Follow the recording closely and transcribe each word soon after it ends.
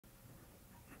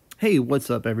Hey, what's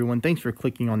up everyone? Thanks for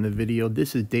clicking on the video.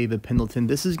 This is David Pendleton.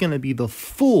 This is going to be the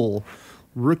full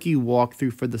rookie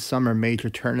walkthrough for the summer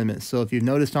major tournament. So if you've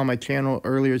noticed on my channel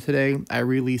earlier today, I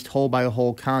released hole by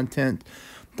hole content.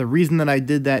 The reason that I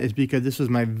did that is because this was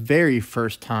my very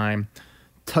first time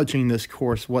touching this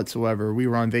course whatsoever. We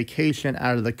were on vacation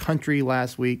out of the country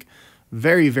last week.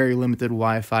 Very limited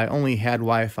Wi-Fi. Only had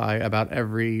Wi-Fi about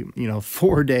every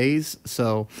 4 days.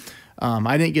 So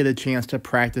I didn't get a chance to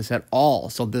practice at all.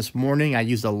 So this morning I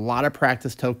used a lot of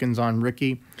practice tokens on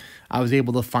Rookie. I was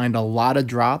able to find a lot of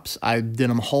drops. I did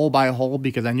them hole by hole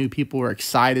because I knew people were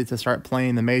excited to start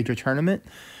playing the major tournament.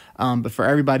 But for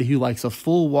everybody who likes a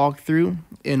full walkthrough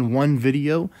in one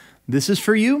video, this is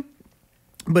for you.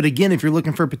 But again, if you're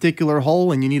looking for a particular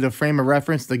hole and you need a frame of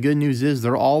reference, the good news is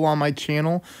they're all on my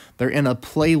channel. They're in a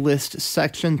playlist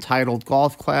section titled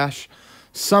Golf Clash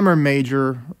Summer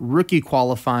Major Rookie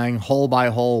Qualifying Hole by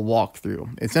Hole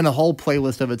Walkthrough. It's in a whole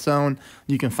playlist of its own.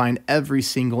 You can find every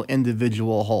single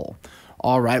individual hole.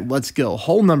 All right, let's go.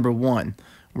 Hole number 1.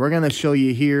 We're going to show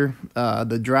you here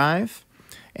the drive.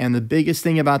 And the biggest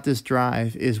thing about this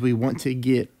drive is we want to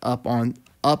get up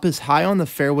as high on the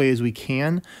fairway as we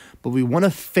can, but we want to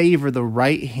favor the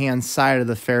right-hand side of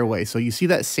the fairway. So you see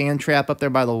that sand trap up there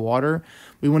by the water?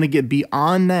 We want to get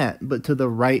beyond that, but to the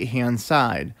right-hand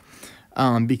side,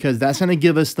 because that's going to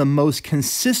give us the most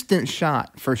consistent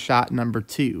shot for shot number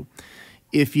 2.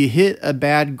 If you hit a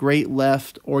bad great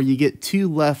left or you get too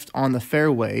left on the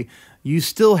fairway, you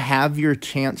still have your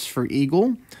chance for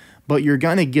eagle, but you're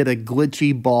going to get a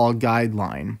glitchy ball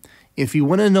guideline. If you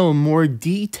want to know more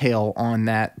detail on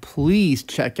that, please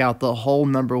check out the hole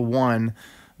number 1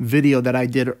 video that I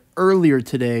did earlier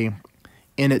today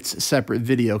in its separate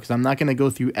video, because I'm not going to go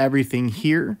through everything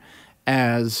here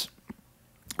as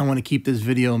I want to keep this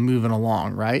video moving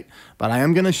along, right? But I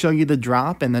am going to show you the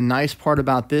drop, and the nice part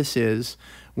about this is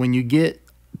when you get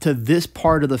to this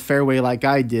part of the fairway like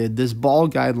I did, this ball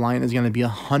guideline is going to be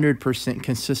 100%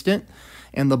 consistent,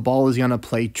 and the ball is going to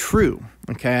play true.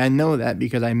 Okay, I know that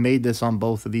because I made this on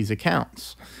both of these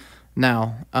accounts.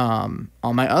 Now, on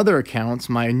my other accounts,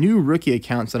 my new rookie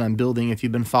accounts that I'm building, if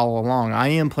you've been following along, I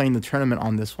am playing the tournament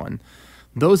on this one.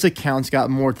 Those accounts got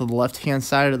more to the left-hand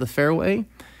side of the fairway,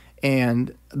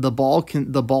 and the ball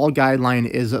guideline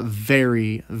is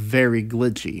very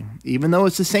glitchy. Even though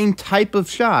it's the same type of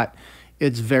shot,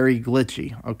 it's very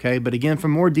glitchy, okay? But again, for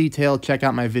more detail, check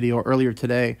out my video earlier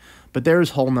today. But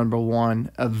there's hole number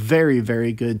 1, a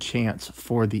very good chance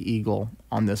for the eagle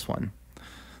on this one.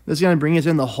 This is going to bring us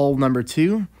into hole number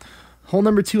 2. Hole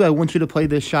number 2, I want you to play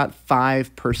this shot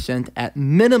 5% at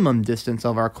minimum distance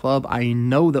of our club. I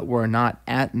know that we're not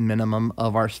at minimum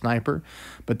of our sniper,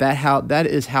 but that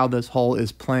is how this hole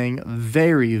is playing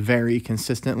very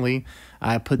consistently.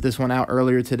 I put this one out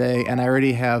earlier today, and I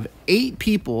already have 8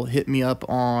 people hit me up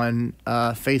on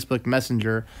Facebook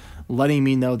Messenger letting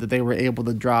me know that they were able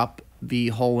to drop the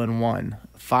hole-in-one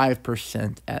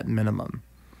 5% at minimum.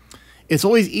 It's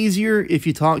always easier if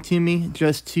you talk to me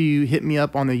just to hit me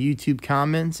up on the YouTube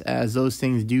comments, as those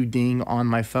things do ding on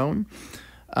my phone.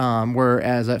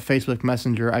 Whereas at Facebook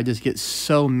Messenger, I just get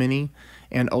so many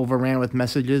and overran with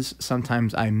messages,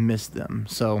 sometimes I miss them.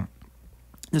 So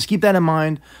just keep that in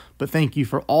mind. But thank you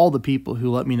for all the people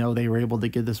who let me know they were able to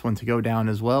get this one to go down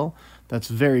as well. That's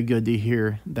very good to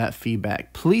hear that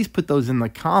feedback. Please put those in the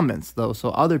comments, though, so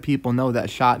other people know that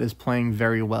shot is playing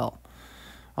very well.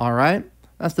 All right?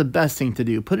 That's the best thing to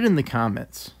do. Put it in the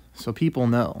comments so people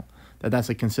know that that's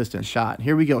a consistent shot.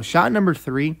 Here we go. Shot number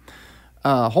 3.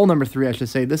 Hole number 3, I should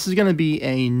say. This is going to be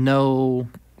a no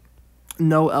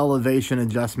elevation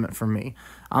adjustment for me.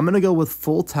 I'm going to go with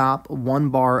full top, 1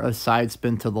 bar of side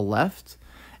spin to the left.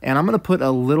 And I'm going to put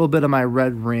a little bit of my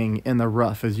red ring in the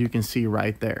rough, as you can see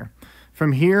right there.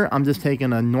 From here, I'm just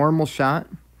taking a normal shot.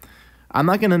 I'm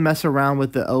not going to mess around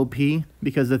with the OP,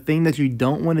 because the thing that you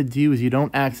don't want to do is you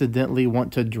don't accidentally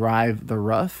want to drive the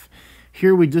rough.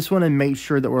 Here, we just want to make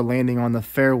sure that we're landing on the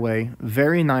fairway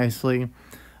very nicely.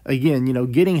 Again,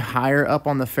 getting higher up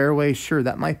on the fairway, sure,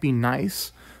 that might be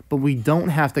nice, but we don't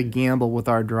have to gamble with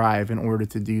our drive in order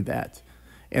to do that.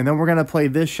 And then we're going to play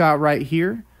this shot right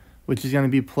here, which is going to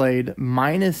be played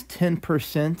minus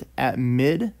 10% at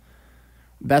mid.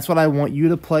 That's what I want you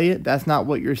to play it. That's not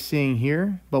what you're seeing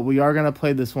here, but we are going to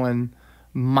play this one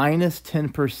minus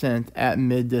 10% at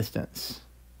mid distance.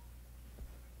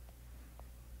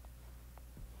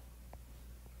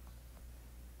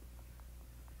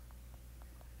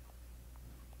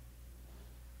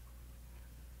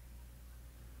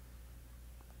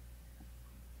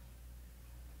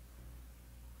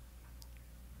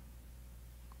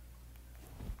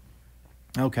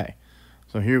 Okay,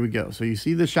 so here we go. So you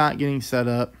see the shot getting set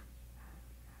up.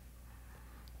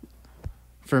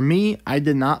 For me, I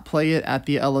did not play it at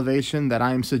the elevation that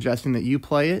I'm suggesting that you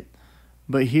play it.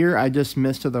 But here I just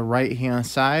missed to the right-hand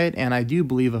side, and I do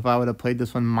believe if I would have played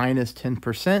this one minus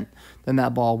 10%, then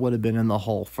that ball would have been in the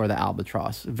hole for the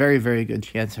albatross. Very, very good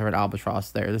chance for an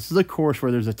albatross there. This is a course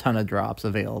where there's a ton of drops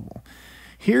available.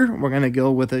 Here, we're going to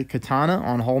go with a katana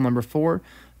on hole number 4.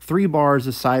 3 bars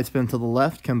of side spin to the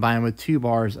left combined with 2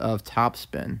 bars of top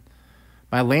spin.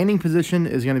 My landing position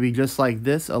is going to be just like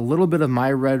this. A little bit of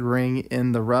my red ring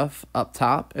in the rough up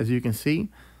top, as you can see.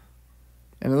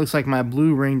 And it looks like my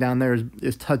blue ring down there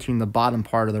is touching the bottom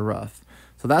part of the rough.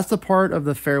 So that's the part of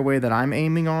the fairway that I'm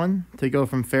aiming on to go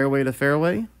from fairway to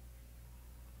fairway.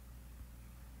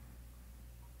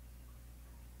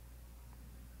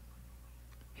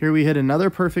 Here we hit another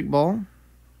perfect ball.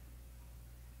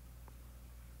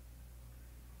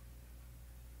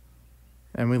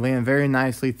 And we land very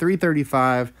nicely,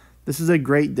 335. This is a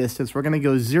great distance. We're going to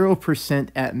go 0%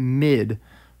 at mid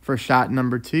for shot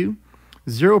number 2.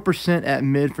 0% at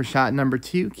mid for shot number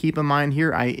 2. Keep in mind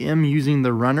here, I am using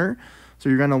the runner, so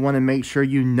you're going to want to make sure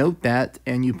you note that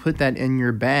and you put that in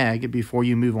your bag before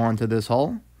you move on to this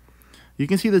hole. You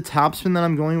can see the topspin that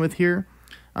I'm going with here.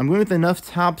 I'm going with enough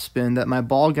topspin that my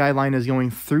ball guideline is going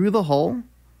through the hole.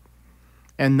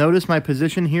 And notice my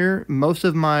position here, most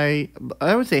of my,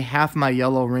 I would say half my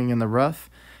yellow ring in the rough,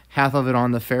 half of it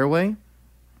on the fairway.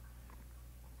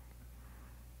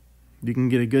 You can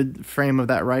get a good frame of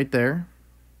that right there.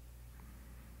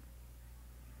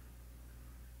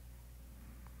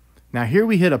 Now here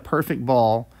we hit a perfect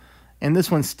ball, and this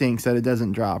one stinks that it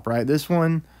doesn't drop, right? This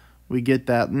one, we get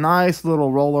that nice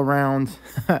little roll around,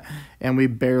 and we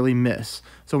barely miss.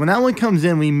 So when that one comes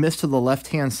in, we miss to the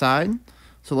left-hand side.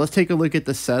 So let's take a look at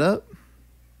the setup.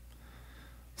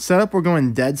 Setup, we're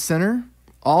going dead center.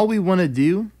 All we want to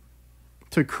do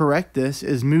to correct this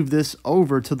is move this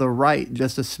over to the right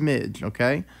just a smidge,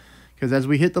 okay? Because as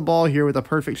we hit the ball here with a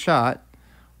perfect shot,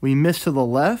 we miss to the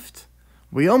left.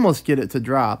 We almost get it to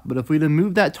drop, but if we'd have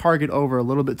moved that target over a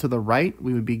little bit to the right,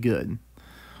 we would be good.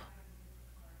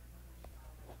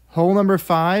 Hole number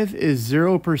 5 is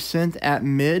 0% at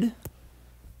mid.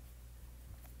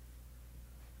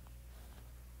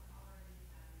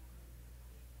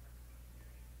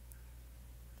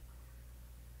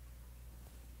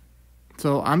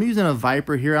 So I'm using a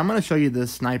Viper here. I'm going to show you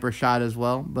this sniper shot as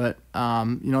well. But,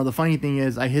 you know, the funny thing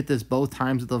is I hit this both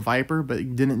times with the Viper,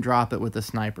 but didn't drop it with the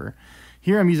sniper.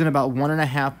 Here I'm using about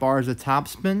 1.5 bars of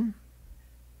topspin.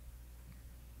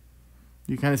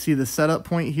 You kind of see the setup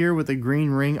point here with the green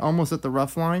ring almost at the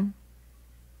rough line.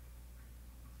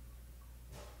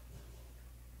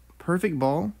 Perfect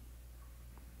ball.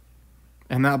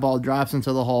 And that ball drops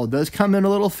into the hole. It does come in a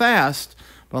little fast.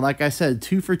 But like I said,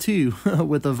 2 for 2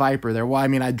 with the Viper there. Well, I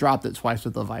mean, I dropped it twice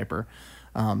with the Viper.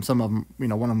 Some of them, you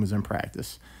know, one of them was in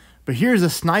practice. But here's a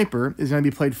sniper. Is going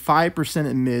to be played 5%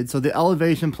 at mid. So the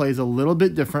elevation plays a little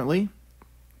bit differently.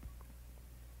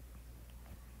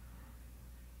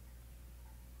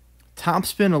 Top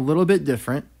spin a little bit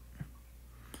different.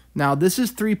 Now, this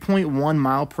is 3.1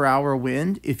 mile per hour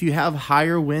wind. If you have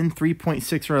higher wind,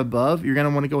 3.6 or above, you're going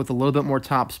to want to go with a little bit more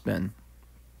top spin.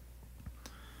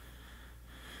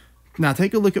 Now,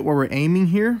 take a look at where we're aiming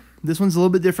here. This one's a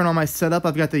little bit different on my setup.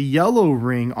 I've got the yellow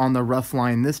ring on the rough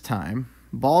line this time.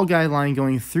 Ball guideline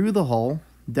going through the hole,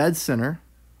 dead center.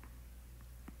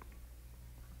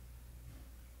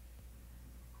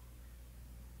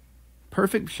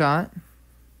 Perfect shot.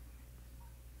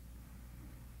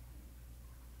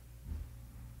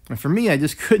 And for me, I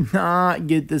just could not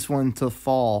get this one to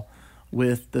fall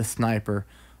with the sniper.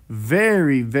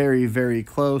 Very, very, very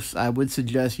close. I would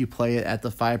suggest you play it at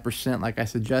the 5% like I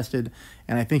suggested,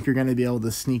 and I think you're going to be able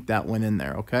to sneak that one in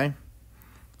there, okay?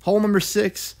 Hole number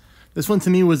 6. This one to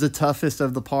me was the toughest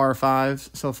of the par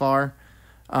 5s so far.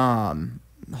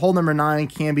 Hole number 9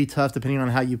 can be tough depending on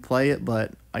how you play it,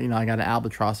 but, you know, I got an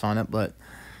albatross on it, but...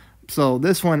 So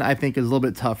this one I think is a little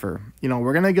bit tougher. You know,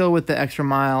 we're going to go with the extra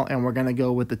mile and we're going to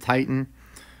go with the Titan.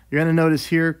 You're going to notice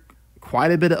here quite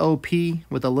a bit of OP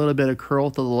with a little bit of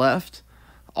curl to the left.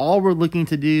 All we're looking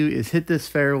to do is hit this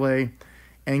fairway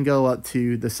and go up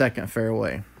to the second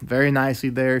fairway. Very nicely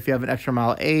there. If you have an extra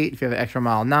mile 8, if you have an extra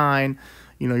mile 9,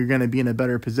 you know, you're going to be in a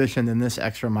better position than this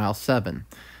extra mile 7.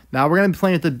 Now we're going to be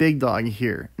playing with the big dog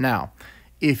here. Now,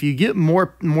 if you get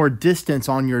more distance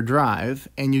on your drive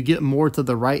and you get more to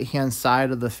the right-hand side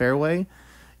of the fairway,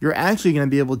 you're actually going to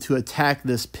be able to attack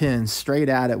this pin straight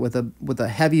at it with a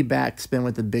heavy backspin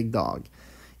with the big dog.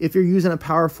 If you're using a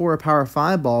power 4 or power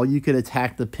 5 ball, you could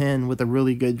attack the pin with a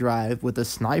really good drive with a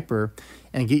sniper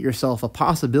and get yourself a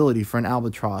possibility for an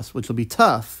albatross, which will be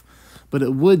tough. but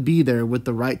it would be there with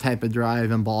the right type of drive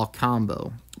and ball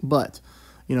combo. But,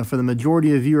 you know, for the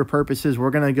majority of viewer purposes, we're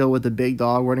going to go with the big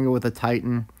dog. We're going to go with the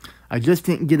Titan. I just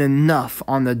didn't get enough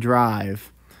on the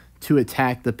drive to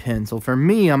attack the pin. So for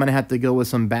me, I'm going to have to go with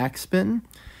some backspin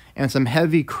and some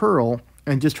heavy curl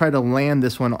and just try to land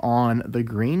this one on the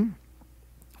green,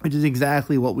 which is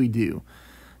exactly what we do.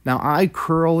 Now, I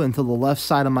curl until the left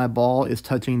side of my ball is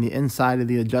touching the inside of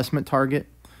the adjustment target.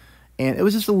 And it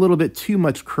was just a little bit too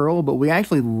much curl, but we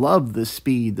actually love the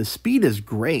speed. The speed is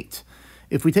great.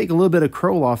 If we take a little bit of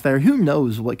curl off there, who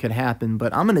knows what could happen,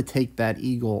 but I'm going to take that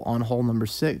eagle on hole number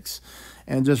 6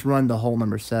 and just run to hole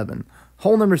number 7.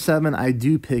 Hole number 7, I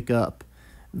do pick up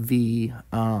the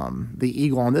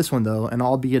eagle on this one, though, and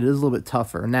albeit it is a little bit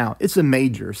tougher. Now, it's a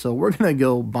major, so we're going to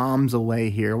go bombs away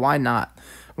here. Why not?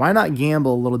 Why not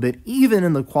gamble a little bit, even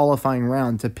in the qualifying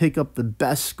round, to pick up the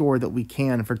best score that we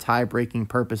can for tie-breaking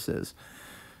purposes?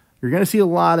 You're going to see a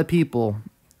lot of people,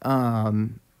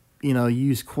 you know,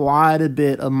 use quite a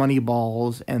bit of money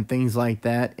balls and things like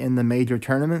that in the major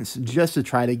tournaments just to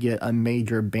try to get a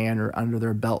major banner under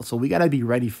their belt. So we got to be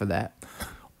ready for that.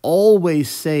 Always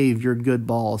save your good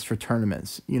balls for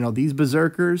tournaments. You know, these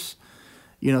berserkers,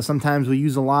 you know, sometimes we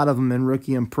use a lot of them in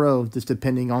rookie and pro, just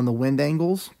depending on the wind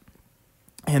angles.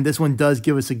 And this one does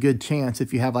give us a good chance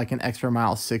if you have like an extra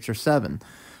mile 6 or 7.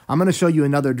 I'm going to show you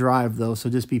another drive, though,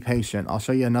 so just be patient. I'll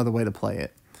show you another way to play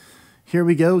it. Here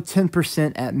we go,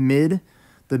 10% at mid.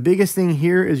 The biggest thing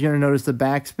here is you're going to notice the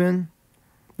backspin.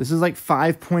 This is like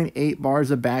 5.8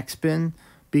 bars of backspin.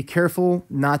 Be careful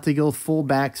not to go full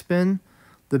backspin.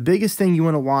 The biggest thing you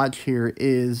want to watch here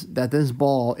is that this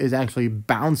ball is actually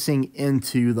bouncing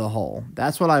into the hole.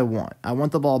 That's what I want. I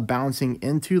want the ball bouncing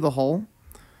into the hole.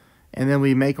 And then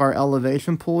we make our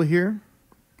elevation pull here.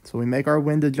 So we make our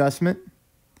wind adjustment.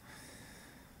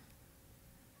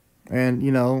 And,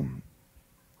 you know,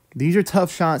 these are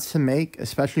tough shots to make,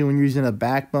 especially when you're using a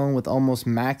backbone with almost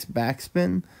max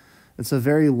backspin. It's a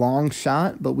very long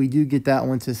shot, but we do get that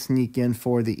one to sneak in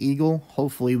for the eagle.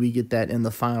 Hopefully we get that in the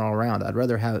final round. I'd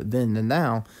rather have it then than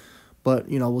now, but,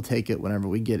 you know, we'll take it whenever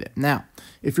we get it. Now,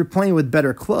 if you're playing with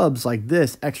better clubs like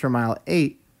this, Extra Mile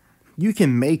 8, you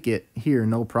can make it here,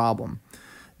 no problem.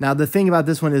 Now, the thing about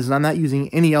this one is I'm not using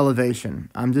any elevation.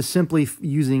 I'm just simply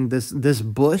using this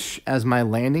bush as my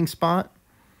landing spot.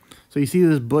 So you see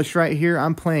this bush right here?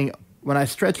 I'm playing, when I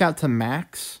stretch out to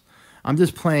max, I'm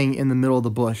just playing in the middle of the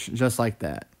bush, just like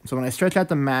that. So when I stretch out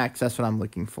to max, that's what I'm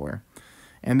looking for.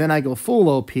 And then I go full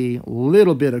OP,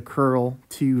 little bit of curl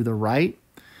to the right,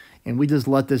 and we just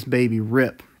let this baby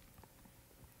rip.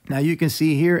 Now you can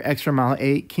see here, Extra Mile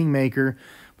 8, Kingmaker,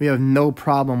 we have no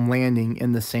problem landing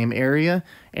in the same area,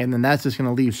 and then that's just going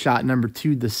to leave shot number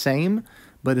 2 the same,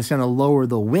 but it's going to lower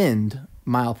the wind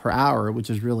mile per hour,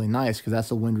 which is really nice because that's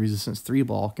a wind resistance 3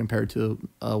 ball compared to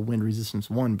a wind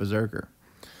resistance 1 berserker.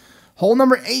 Hole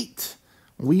number 8,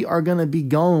 we are going to be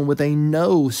going with a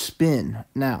no spin.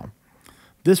 Now,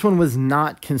 this one was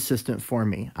not consistent for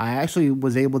me. I actually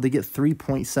was able to get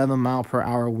 3.7 mile per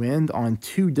hour wind on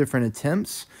 2 different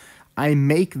attempts. I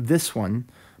make this one,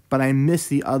 but I missed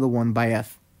the other one by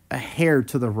a hair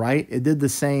to the right. It did the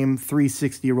same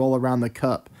 360 roll around the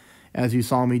cup as you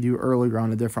saw me do earlier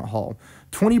on a different hole.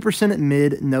 20% at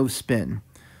mid, no spin.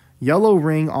 Yellow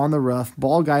ring on the rough,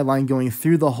 ball guideline going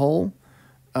through the hole.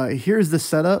 Here's the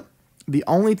setup. The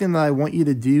only thing that I want you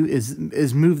to do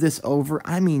is move this over,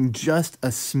 I mean just a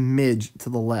smidge to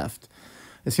the left.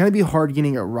 It's going to be hard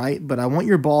getting it right, but I want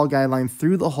your ball guideline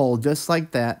through the hole just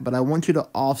like that, but I want you to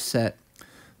offset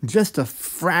just a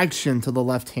fraction to the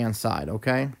left-hand side,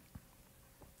 okay?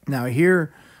 Now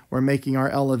here, we're making our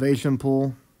elevation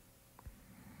pull.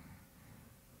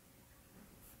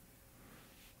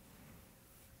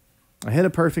 I hit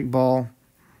a perfect ball.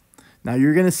 Now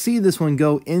you're going to see this one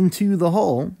go into the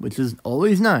hole, which is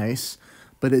always nice,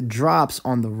 but it drops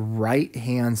on the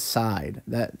right-hand side.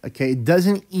 Okay, it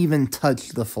doesn't even touch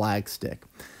the flag stick.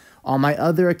 On my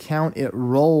other account, it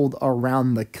rolled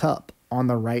around the cup on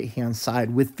the right-hand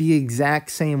side with the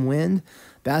exact same wind.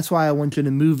 That's why I want you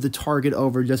to move the target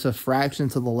over just a fraction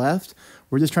to the left.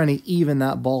 We're just trying to even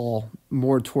that ball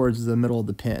more towards the middle of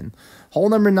the pin. Hole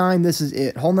number 9, this is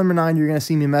it. Hole number 9, you're going to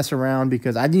see me mess around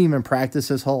because I didn't even practice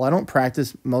this hole. I don't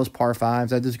practice most par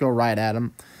 5s. I just go right at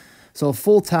them. So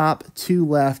full top, 2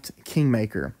 left,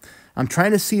 Kingmaker. I'm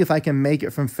trying to see if I can make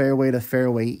it from fairway to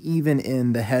fairway, even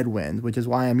in the headwind, which is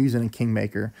why I'm using a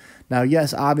Kingmaker. Now,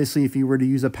 yes, obviously, if you were to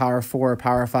use a power 4 or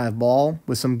power 5 ball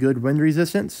with some good wind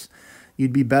resistance,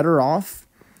 you'd be better off.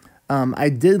 I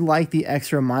did like the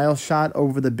extra mile shot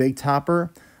over the big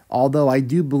topper, although I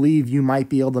do believe you might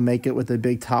be able to make it with a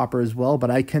big topper as well, but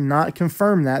I cannot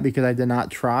confirm that because I did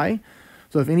not try.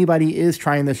 So if anybody is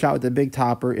trying the shot with the big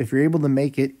topper, if you're able to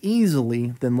make it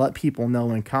easily, then let people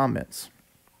know in comments.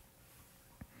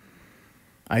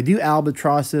 I do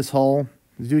albatross this hole.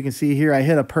 As you can see here, I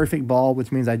hit a perfect ball,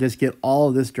 which means I just get all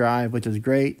of this drive, which is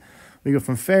great. We go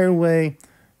from fairway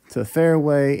to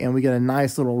fairway, and we get a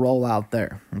nice little rollout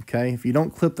there, okay? If you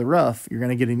don't clip the rough, you're going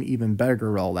to get an even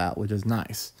better rollout, which is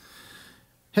nice.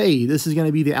 Hey, this is going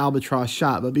to be the albatross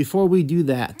shot, but before we do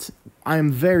that, I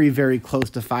am very, very close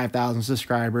to 5,000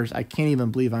 subscribers. I can't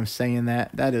even believe I'm saying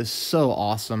that. That is so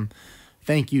awesome.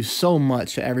 Thank you so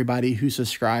much to everybody who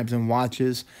subscribes and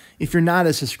watches. If you're not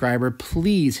a subscriber,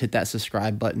 please hit that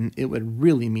subscribe button. It would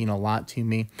really mean a lot to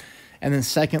me. And then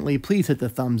secondly, please hit the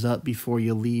thumbs up before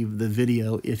you leave the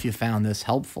video if you found this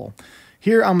helpful.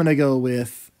 Here I'm going to go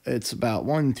with, it's about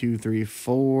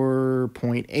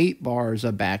 4.8 bars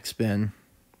of backspin.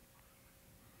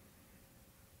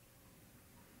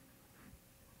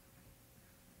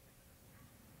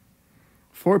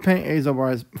 Four point eight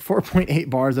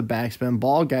bars of backspin,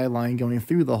 ball guideline going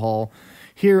through the hole.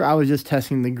 Here I was just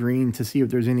testing the green to see if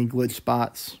there's any glitch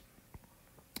spots.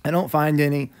 I don't find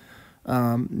any.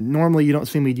 Normally you don't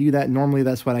see me do that. Normally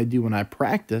that's what I do when I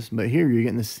practice, but here you're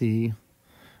getting to see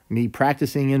me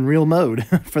practicing in real mode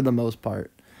for the most part.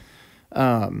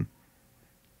 And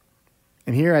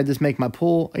here I just make my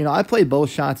pull. You know, I play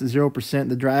both shots at 0%.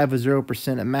 The drive is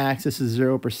 0% at max. This is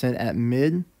 0% at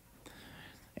mid.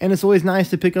 And it's always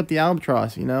nice to pick up the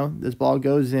albatross, you know. This ball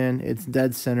goes in, it's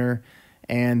dead center.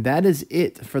 And that is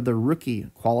it for the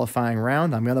rookie qualifying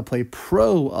round. I'm going to play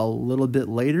pro a little bit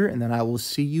later, and then I will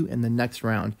see you in the next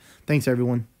round. Thanks,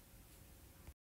 everyone.